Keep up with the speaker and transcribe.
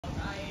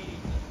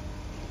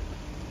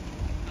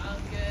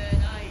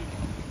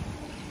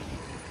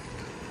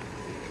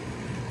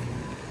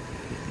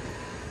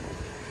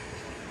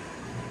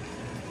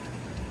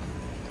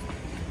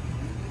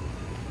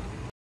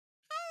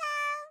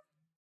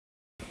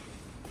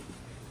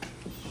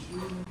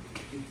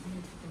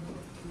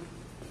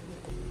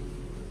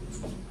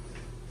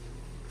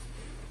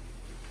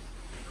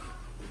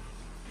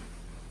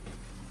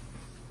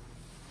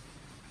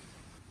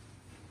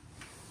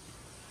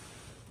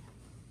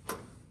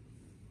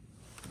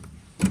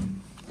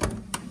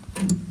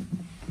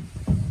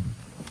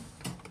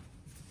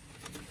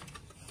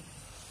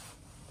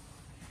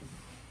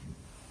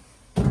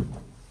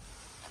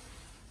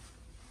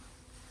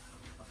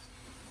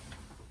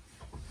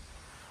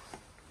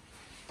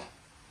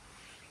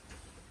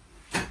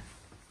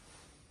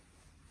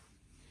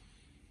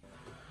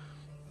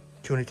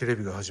急にテレ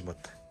ビが始まっ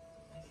た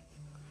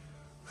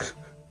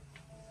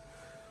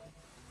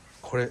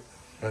これ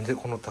なんで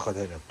この高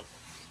台だと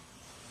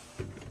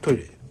トイ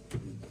レ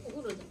お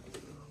風呂で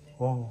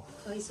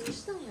あ改装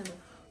したんやろ。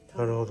あ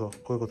なるほど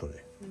こういうこと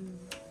ね、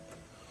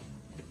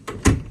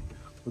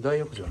大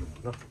浴場ある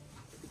もんな、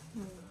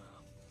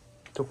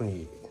特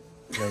に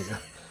ないな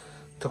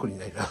特に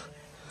ないな。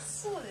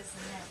そうです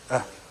ね。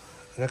あ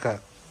なんか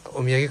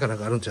お土産かなん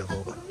かあるんちゃうか。お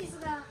水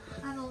が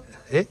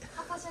え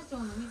赤社長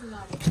の水が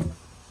ある。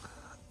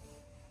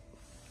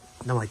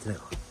名前入ってない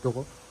わ。ど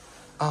こ？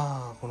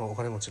ああこのお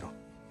金持ちの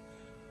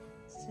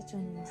社長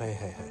になります。はいは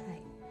いはい、あり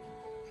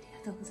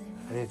がとうござい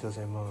ます。ありがとうご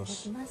ざいまいただき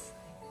す。ます。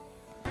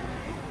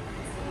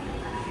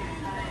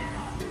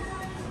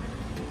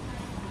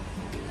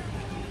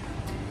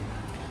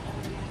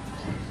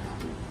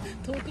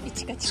遠くに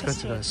チカチチカ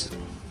してカチカです。焼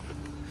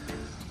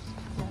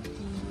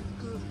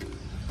肉。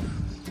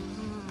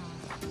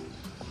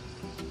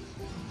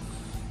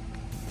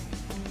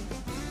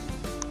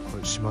こ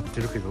れ閉まっ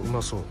てるけどう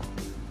まそう。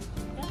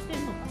やって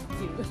んのかっ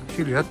ていう。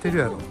昼やってる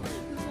やろ。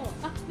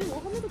あ、でもお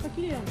花とか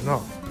綺麗やもん。なあ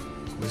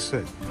美味しそ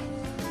うや。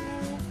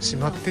閉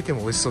まってて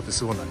も美味しそうって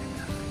すごない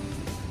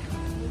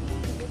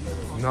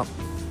な。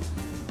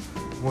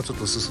もうちょっ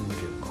と進んで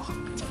みようか。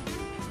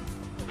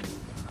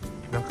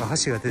なんか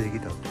橋が出てき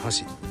た。橋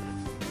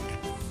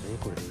何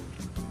これ。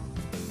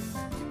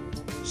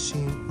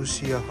新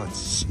牛屋橋。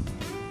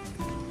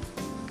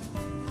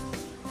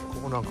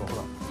ここなんかほ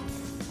ら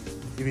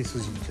恵比寿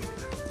神社みたいな。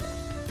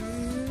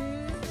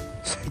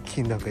最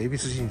近なんか恵比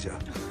寿神社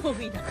多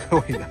いな。多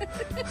いな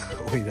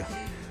多いな。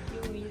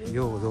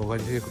よう動画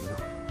に出てくるな。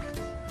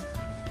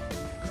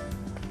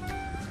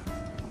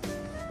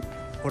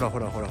ほらほ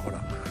らほらほら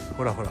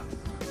ほらほら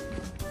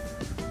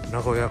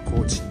名古屋コ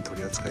ーチン取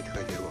り扱いって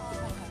書いてるわ。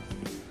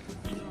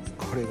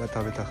これが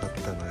食べたかっ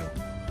たのよ。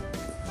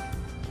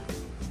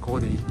ここ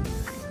でいい。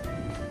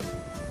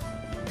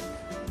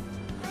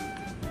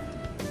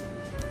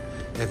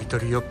焼き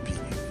鳥よっぴ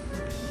ー。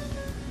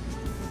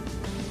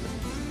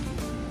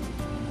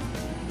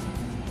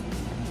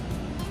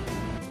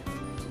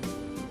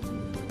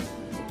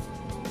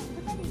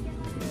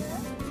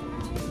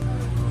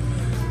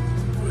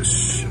よ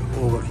し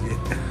大垣で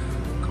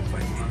乾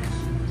杯。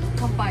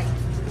乾杯。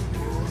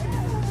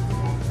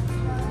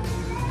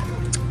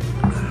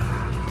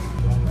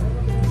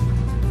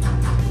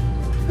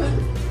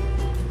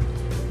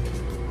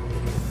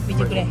見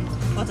てくれ、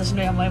私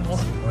の山芋。は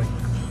い、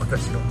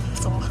私の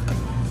そう。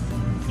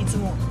いつ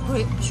もこ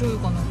れ醤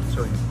油かな。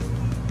醤油。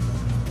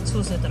ソ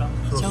ースやったら。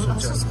ソースちゃう。あ、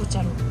ソースこっち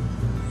ある。は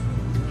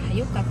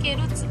よかけ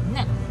るっつう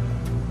な。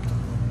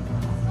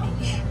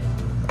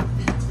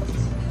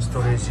ス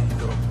トレージ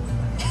ドロッ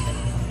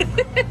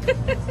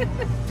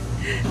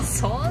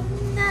そん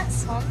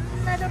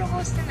な泥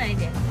棒してない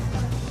で。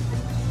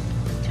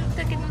ちょっと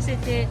だけ乗せ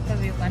て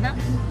食べようかな。で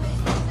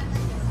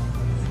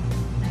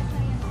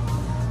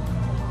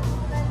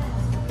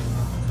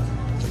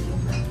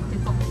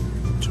かっ。プ。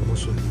めっちゃ面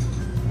白い。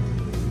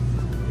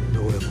名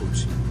古屋コー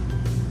チ。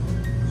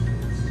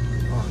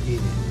あ、いい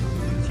ね。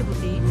絞っ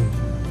ていい？うん。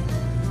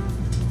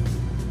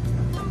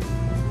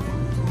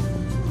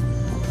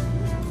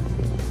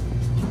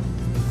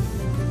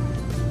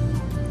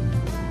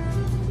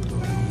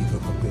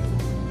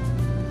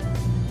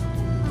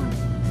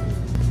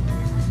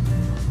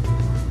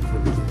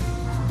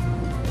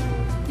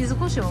柚子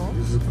胡椒？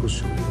柚子胡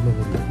椒山盛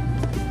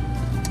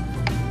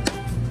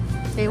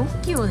り。大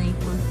きいよね、一個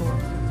一個。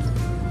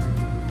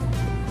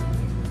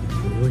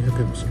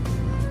400円もする。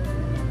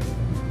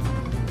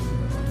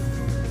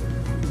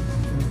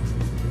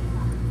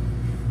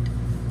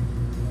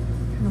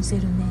乗せ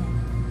るね。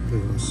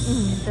よし。う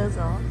ん、どう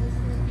ぞ。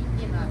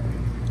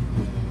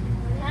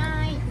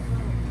はい。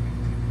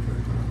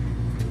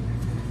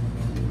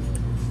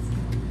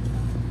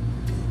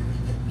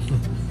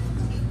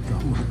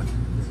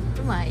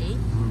うまい？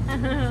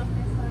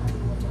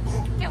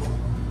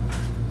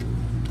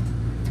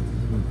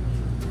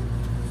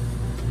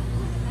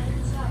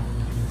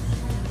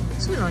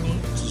それ何？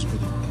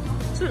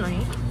それ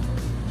何？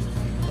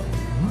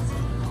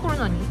これ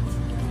何？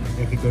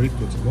焼き鳥っ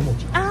てやつ、もも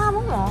ちゃん。ああ、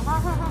もも。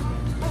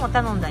もも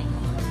頼んだんや。う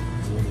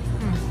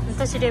ん、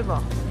私レ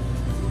バー。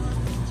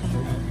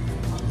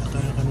なか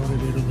なかのレ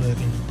ベルの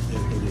焼き鳥。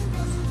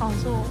あ、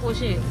そう、美味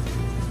しい。こん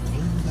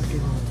だけ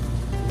の。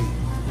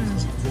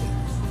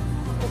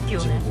大きい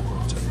よね。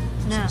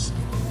ね。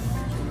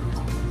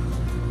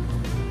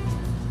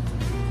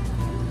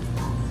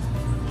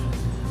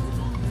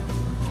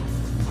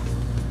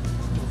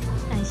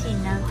しい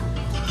な。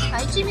あ、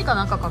一味か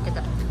なんかかけ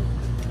た。は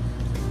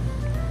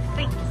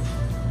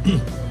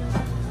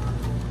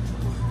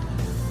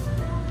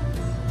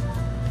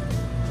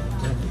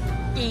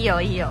い。いい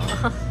よいいよ。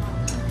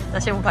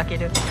私もかけ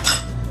る。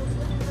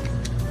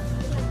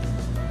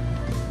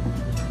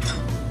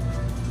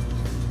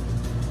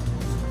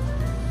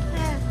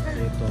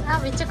あ、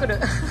めっちゃくる。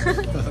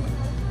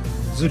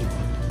ずり。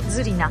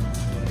ずりな。はい。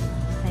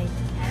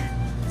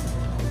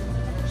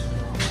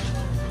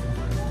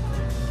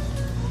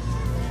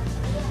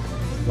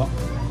わ。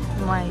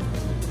うまい。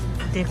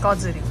でか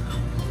ずり。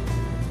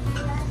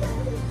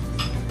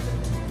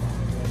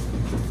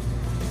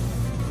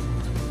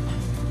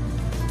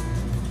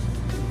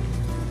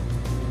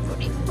プ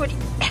リプリ。う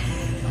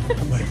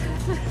まい。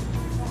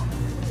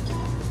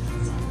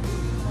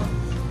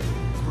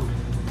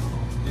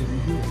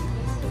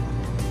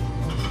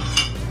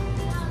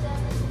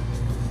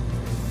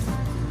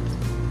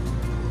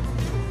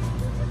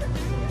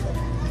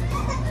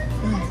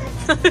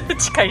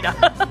近いな。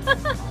食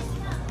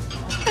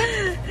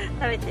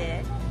べ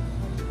て。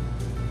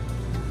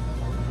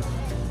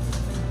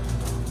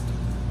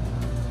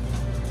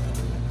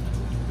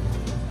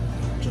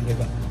ちょっとで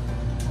かい。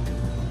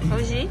美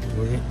味しい？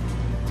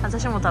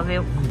私も食べ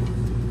よう。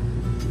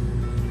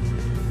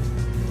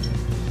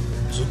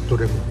ずっと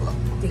レモンが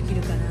でき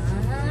るかな。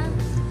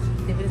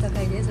レベル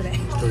高いねそれ。一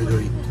人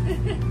取り。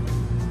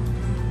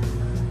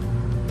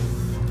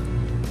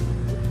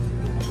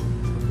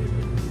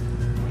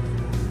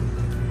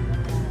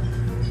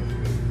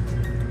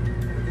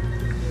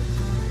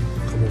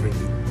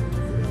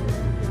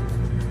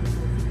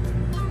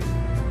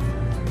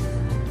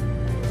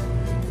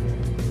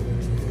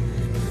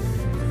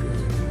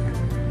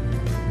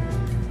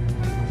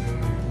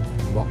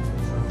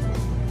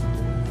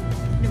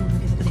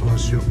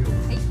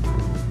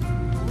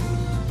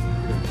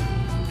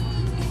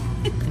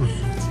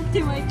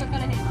手前かか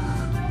らへん。オッ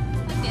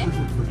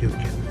ケー。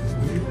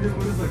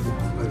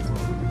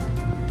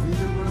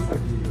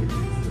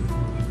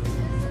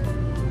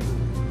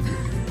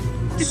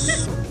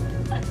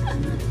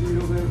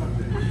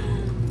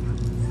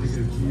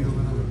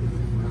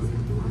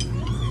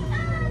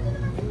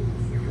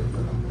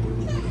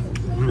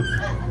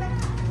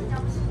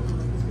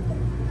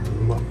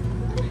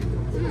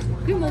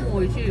でも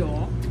美味しいよ。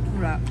ほ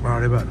ら。あ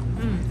れば、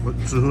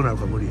痛風なん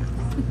か無理や。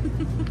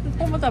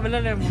ほんま食べ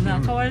られるもん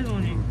な、かわいそう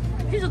に。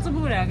一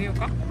粒ぐらいあげよう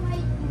か。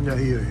いや、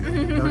いいよいいよ。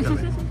ダメ。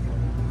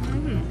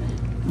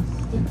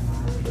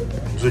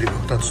ずり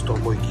二つと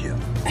思いきや。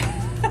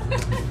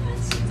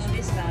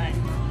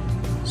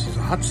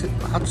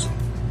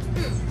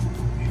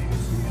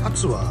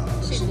初は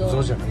心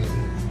臓じゃない。い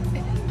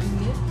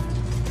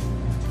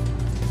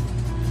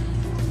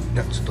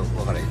や、ちょっと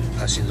分からへん。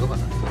あ、心臓か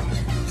な。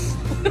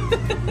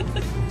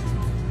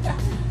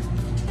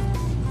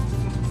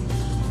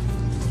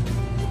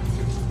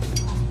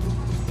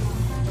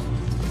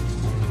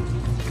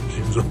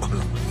心臓かな。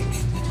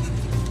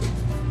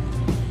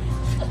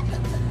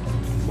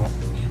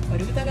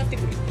悪疑って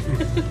くる。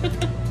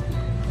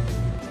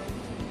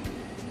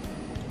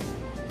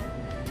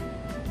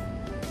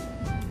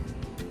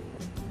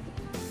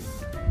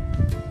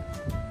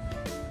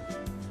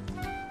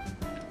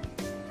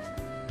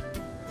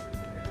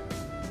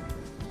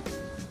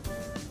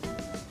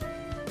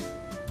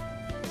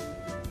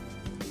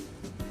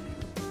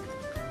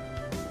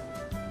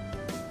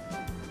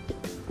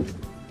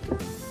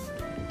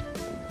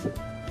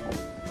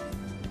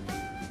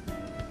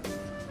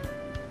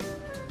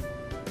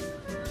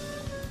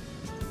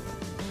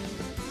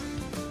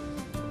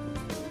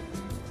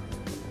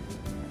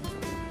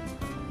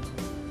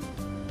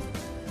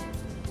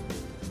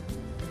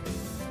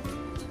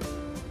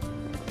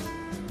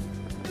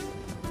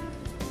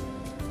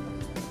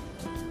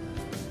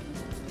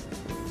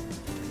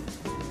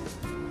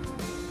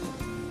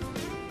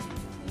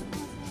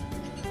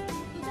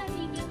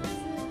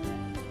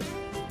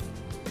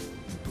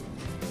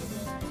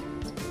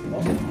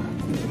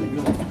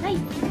はい。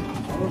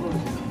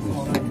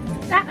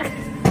あ。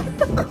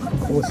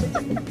こうして。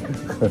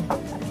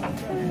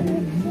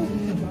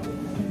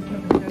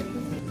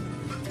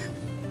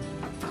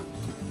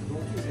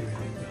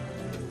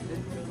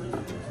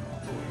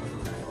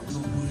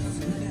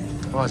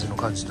淡路の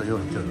感じとよう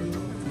似てるな。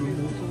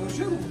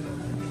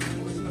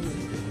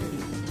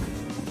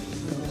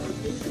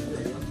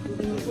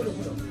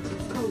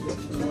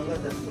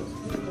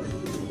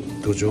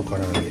土壌か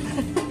ら揚げ。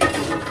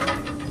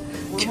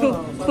今日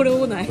これ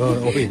多ない。多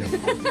いな。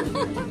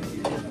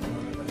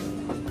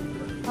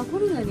あ、こ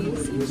れ何？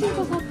先週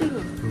かかってるの。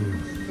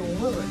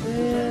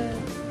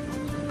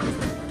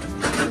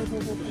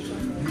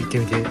行って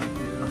みて。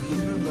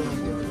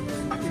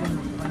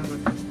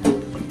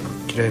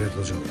嫌いな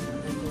土壌。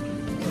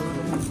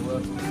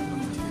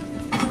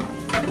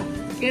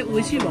美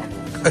味しいわ。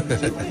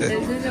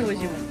全然美味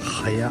しいわ。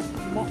早っ。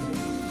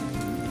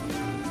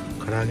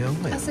唐揚げはう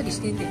まい。あっさり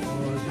してんで。でも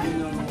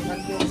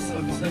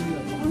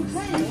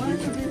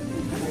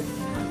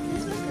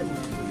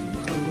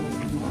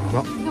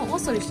あっ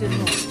さりしてるの。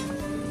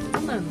な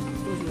んだよな。ど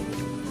うしよ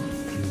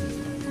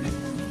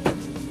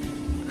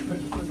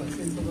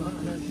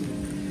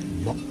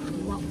まっ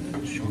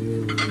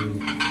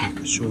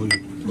醤油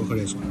分か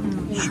りやすく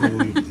醤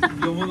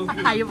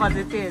油あ湯混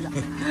ぜてだ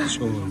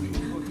醤油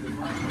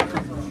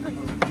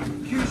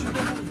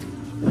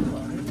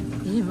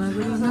マ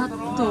グロ納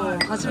豆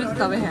初めて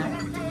食べへん。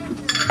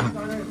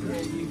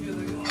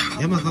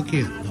山かけ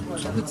やんな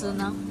普通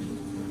な。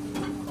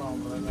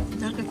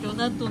なんか今日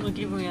納豆の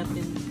気分やって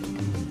んの。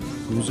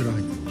うずら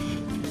入って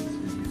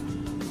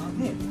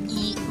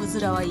いい、うず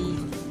らはいい。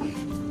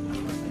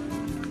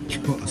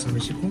今日朝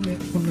飯こんな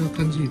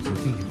感じで作っ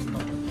てんけど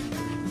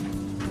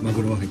マ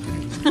グロは入ってない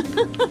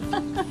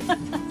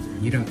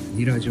ニラ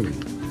醤油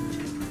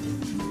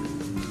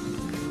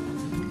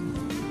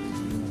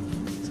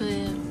そ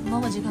れま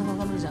あまあ時間か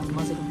かるじゃん、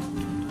混ぜるの。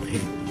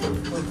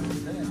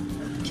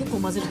結構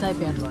混ぜるタイ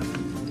プやるわ。やっ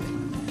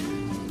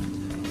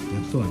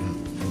とはな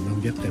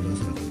何百回回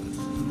さなかった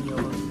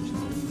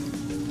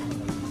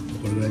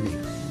これぐらいでいい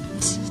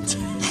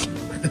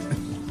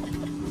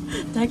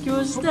妥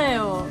協した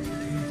よ。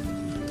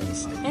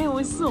美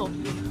味しそう。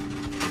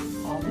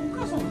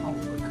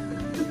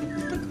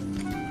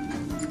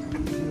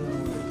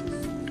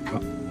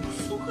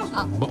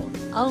あ、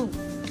合う。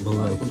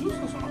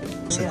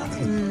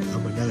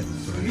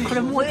こ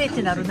れもうっ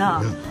てなる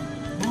な。めっ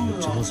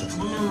ちゃまさい。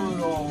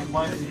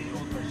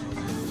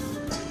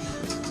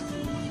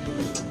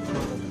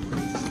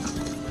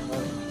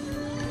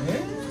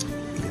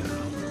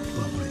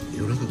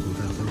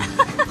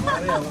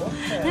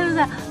でも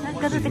さ、なん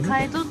かだって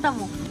買い取った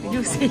もん。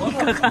流星に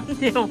かかん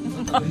でよ。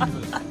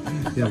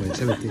やばい、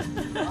喋って。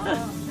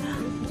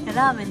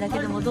ラーメンだけ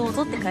でもどう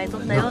ぞって買い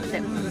取ったよって。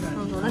そう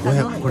そう、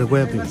なんかこれ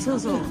500円。そう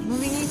そう、飲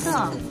みに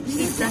さ、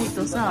行った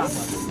人さ、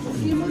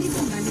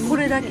こ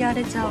れだけあ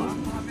れちゃう。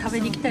食べ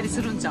に来たり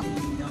するんじゃん。い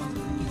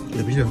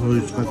や、みんなそうい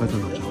う使い方なんじゃ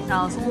ん。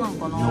ああ、そうなん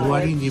かな。終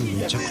わりに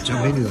めちゃくち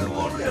ゃメニューあるか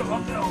ら。も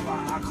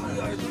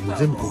う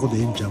全部ここで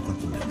いいんちゃうか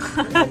と思う。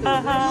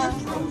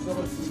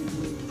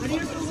あり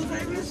がとうござ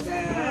いました。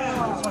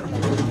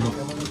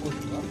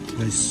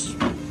ナイス。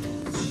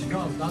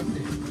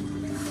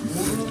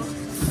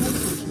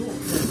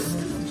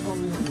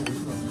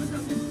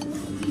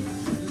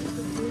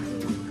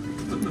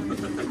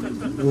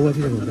大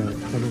垣でもじゃあ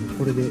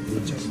これで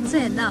じゃあ。そ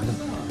うやな。美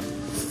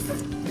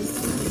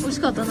味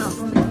しかったな。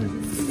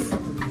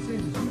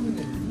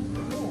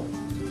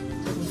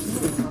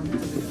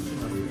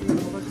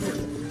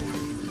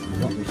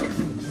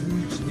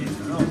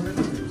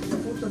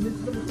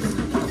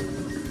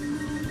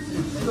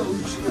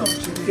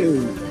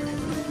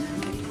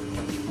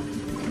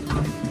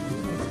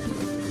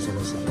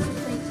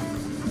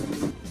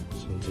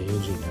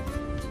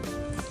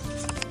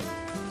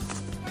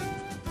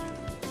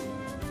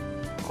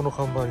この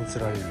看板に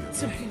釣られるよね。こ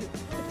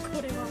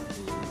れは。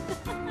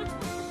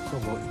こ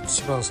れもう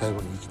一番最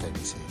後に行きたい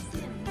店。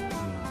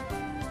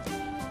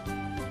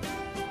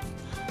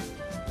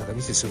なんか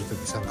店すると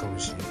き参加も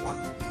しよう。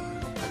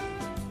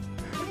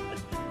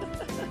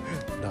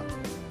な、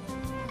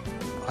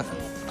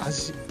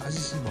味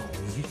島お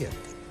にぎりやって。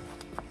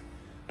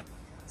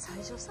最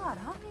初さ、ラーメ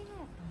ン屋や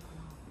った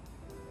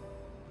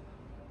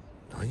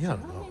のかな。なんやろ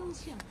な。ラーメン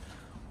牛やん。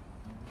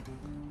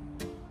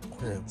こ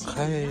れ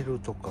カエル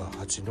とか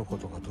ハチノコ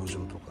とかドジ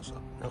ョウとかさ、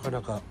なか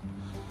なか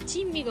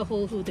珍味が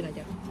豊富って書い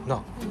てある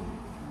な、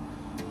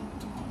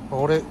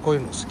俺こうい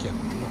うの好きやか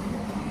ら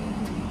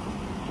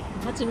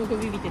な。ハチの子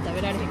ビビって食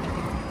べられへんかったけ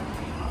ど。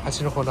ハ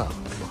チノコな、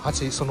ハ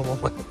チそのま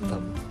まやった、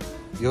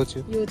幼虫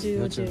幼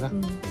虫な、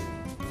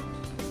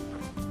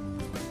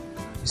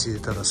店出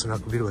たらスナッ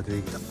クビルが出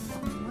てきた。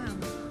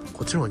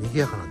こっちの方が賑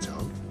やかなんちゃう？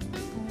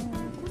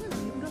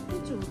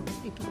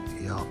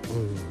いや、どう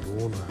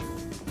なんやろ。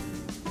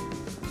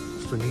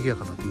ちょっと賑や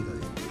かなって言いたで。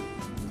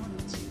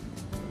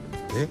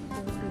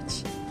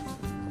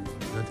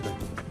なんて書い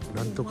てある？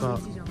なんとか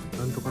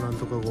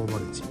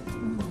501。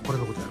これ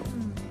のことやろ。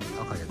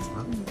赤いやつな。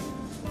な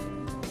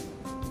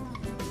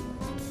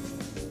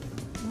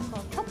ん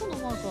かタコの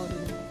マークあ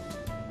るね。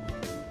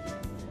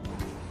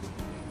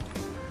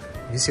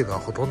店が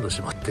ほとんど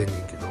閉まってんねん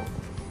けど。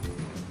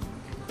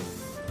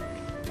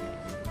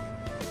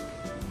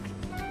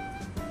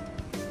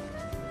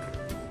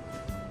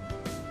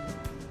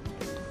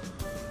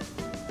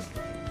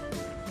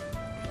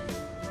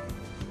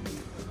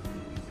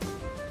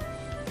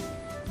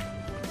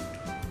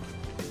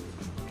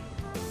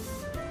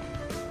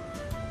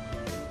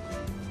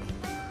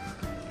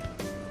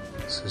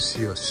寿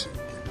司よし老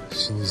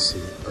舗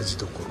味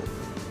どころ。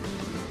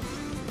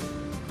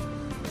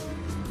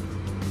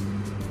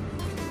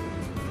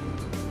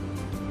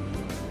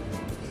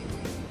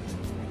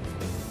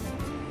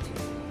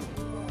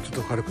ちょっ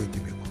と軽く行って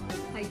みようか。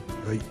はい。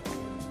はい。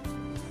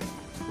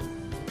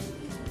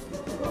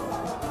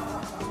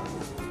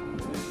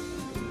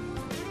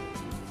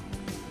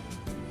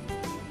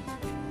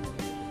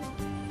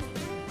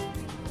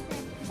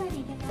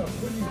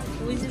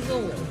美味しそ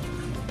う。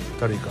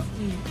軽いか。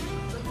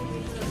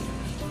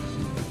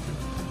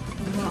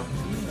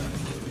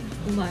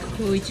うまい。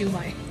今日一う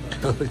まい。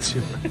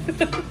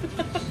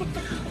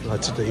まあ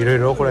ちょっといろい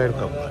ろ怒られる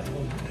かも。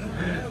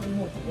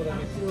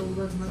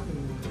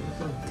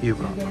っていう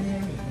か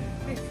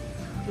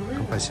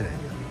乾杯してない。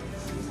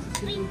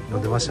飲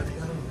んでましたね。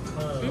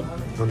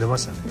飲んでま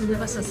したね。飲んで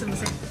ました。すみま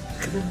せん。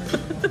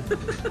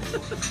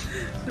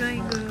フライ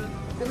ング。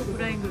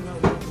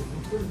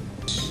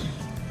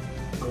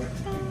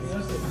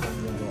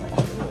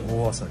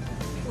大あさり。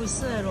美味し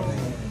そうやろ。こ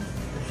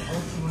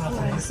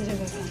れすれ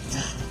ばよかった。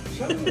い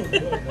ただ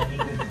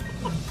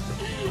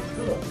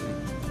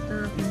き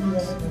ま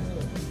す。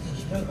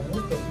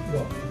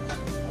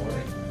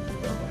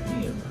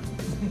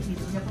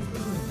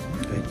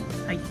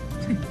はい。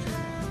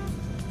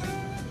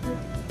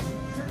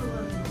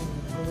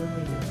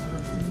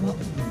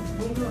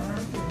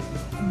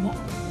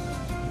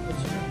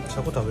シ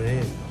ャコ食べれ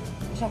ん。シ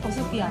ャコ好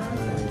きや。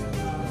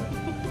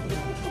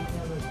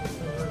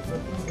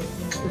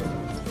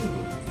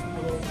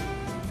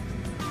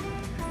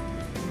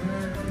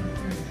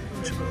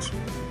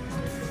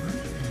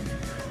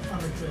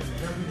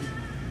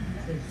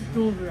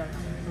どうぐらい？う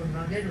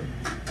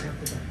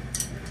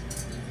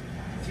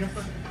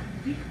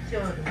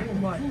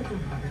まい。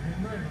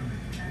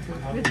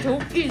めっちゃ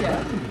大きいね。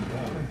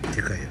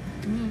でかいや。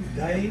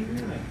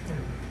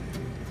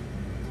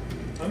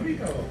アメリ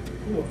カはこう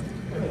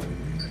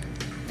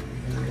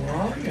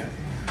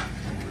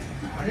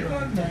あれ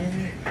はない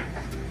ね。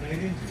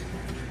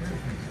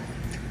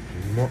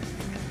うまっ。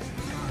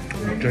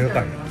めっちゃで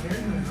かい。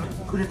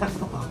くれたこ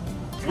とか。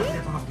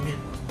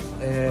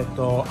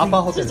ア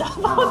パホテル。そう、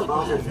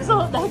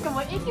なんか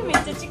もう駅め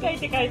っちゃ近いっ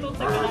て書いとっ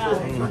たから。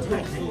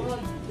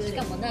し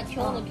かもな、今日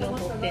の今日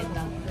取ってん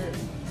だ。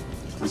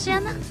おし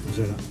やな。美味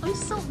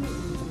しそう。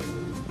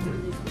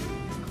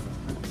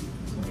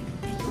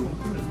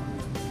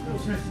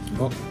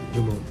あ、で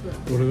も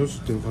俺の知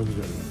ってる感じじ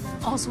ゃない。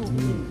あ、そう。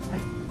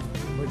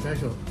最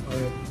初めっ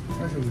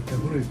ちゃ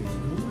古いけど。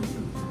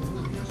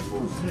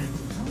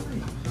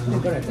何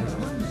年からやったの？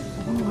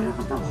この親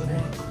方は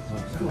ね、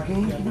現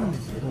役なんで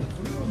すけど、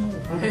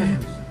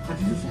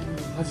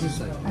80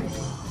歳。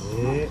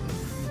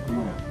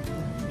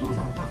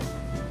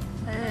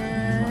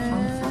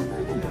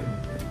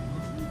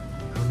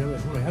何年目？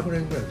ほら100年ぐらい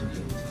経って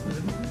る。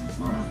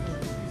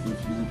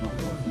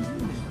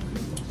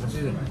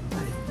80年。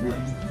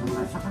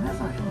魚屋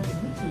さんや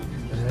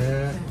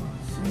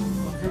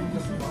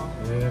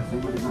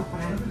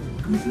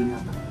空中にあっ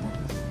たから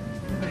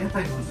ね。屋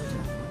台の寿司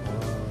屋。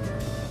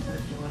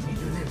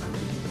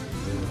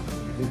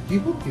岐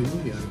阜っていう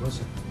海ありまし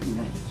たっ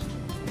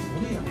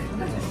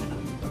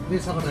け？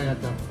で、魚やっ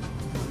た。め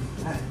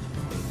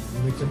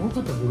っちゃ儲か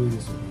った部類で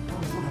すよ。ね。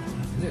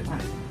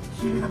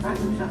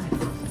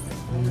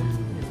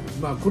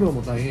まあ苦労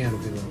も大変やろう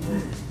けど、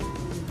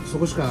そ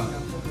こしか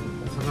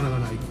魚が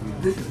ないっ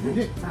ていう。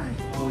で、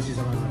美味しい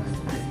魚がない。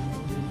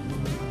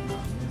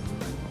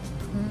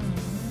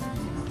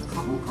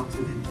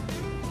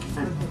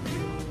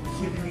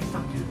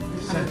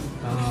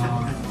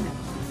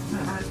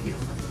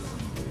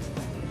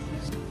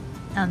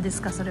何で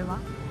すかそれは？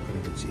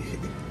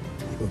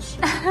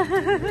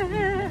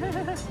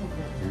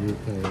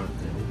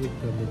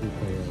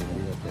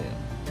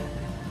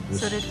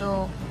それ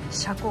と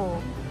シャコ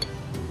を。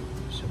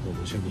シャコ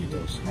もしゃぶり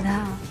倒す。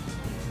なあ。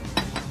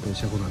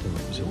シャコの頭も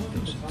しゃぶ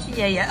り倒す。い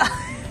やいや。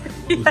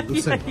う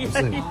るさい。うる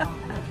さい。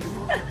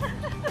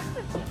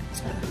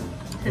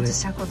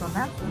シャコと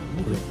な。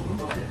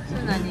そ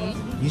れ何？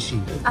ニシ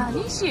ン。あ、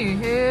ニシ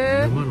ン、へ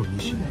え。生の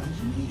ニシン。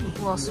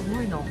うわ、す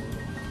ごいな。そ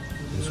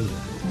うだ。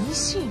ニ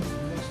シン。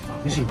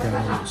ニシンって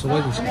そば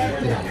にしかや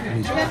ってないイメ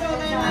ージ。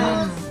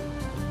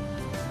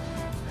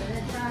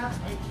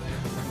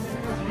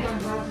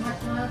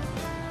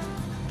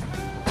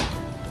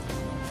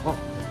あ、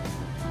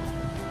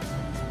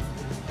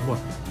うまい。う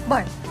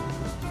まい。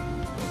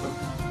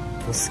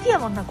好きや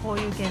もんな、こう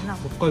いう系な。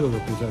北海道の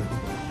ピザや。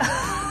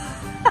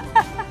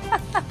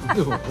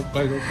でも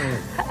北海道産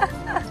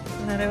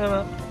なるほ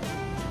ど。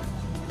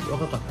分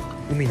かった。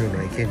海の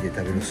ない県で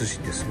食べる寿司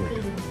ってすごい。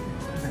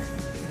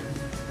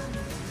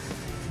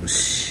よ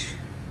し。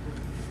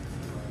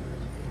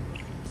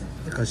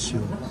かしを。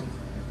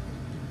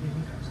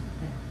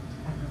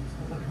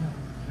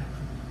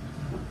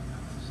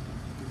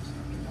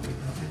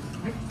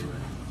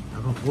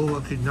大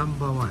垣ナン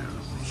バーワンやな、こ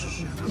の寿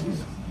司やな。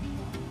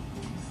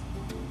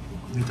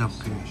ネタ系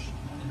し。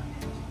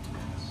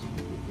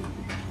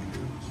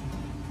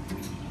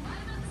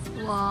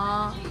わ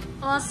あ、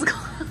わあ、すごい。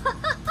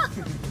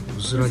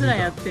うずらうずら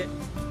やって。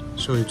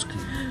醤油付き。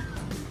入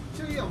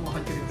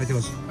って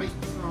ます。はい。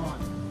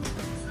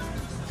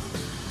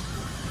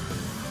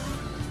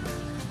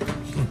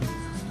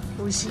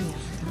美味しいんや。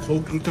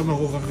高級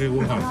卵かけ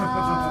ご飯。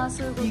ああ、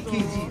そういうこと。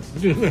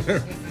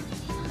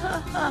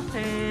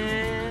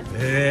へ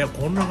え。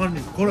こんな感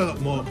じ。これは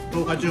もう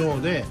東海地方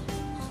で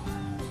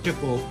結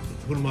構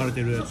振る舞われ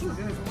てるやつ。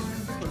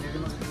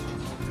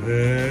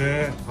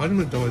初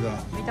めて食べた。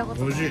見たこ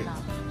とないな。美味し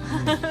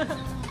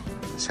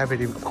い。喋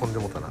り込んで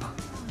もたな。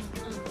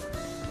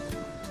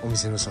お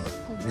店の人が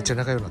めっちゃ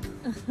仲良くなった。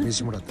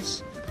飯もらった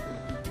し。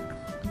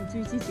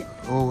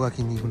大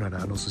垣に行くな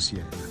らあの寿司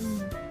屋や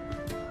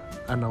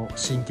な。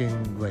真剣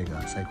具合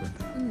が最高やっ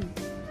た。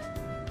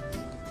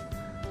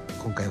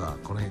今回は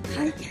この辺で、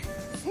はい、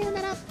さよ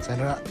なら。さよ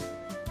なら。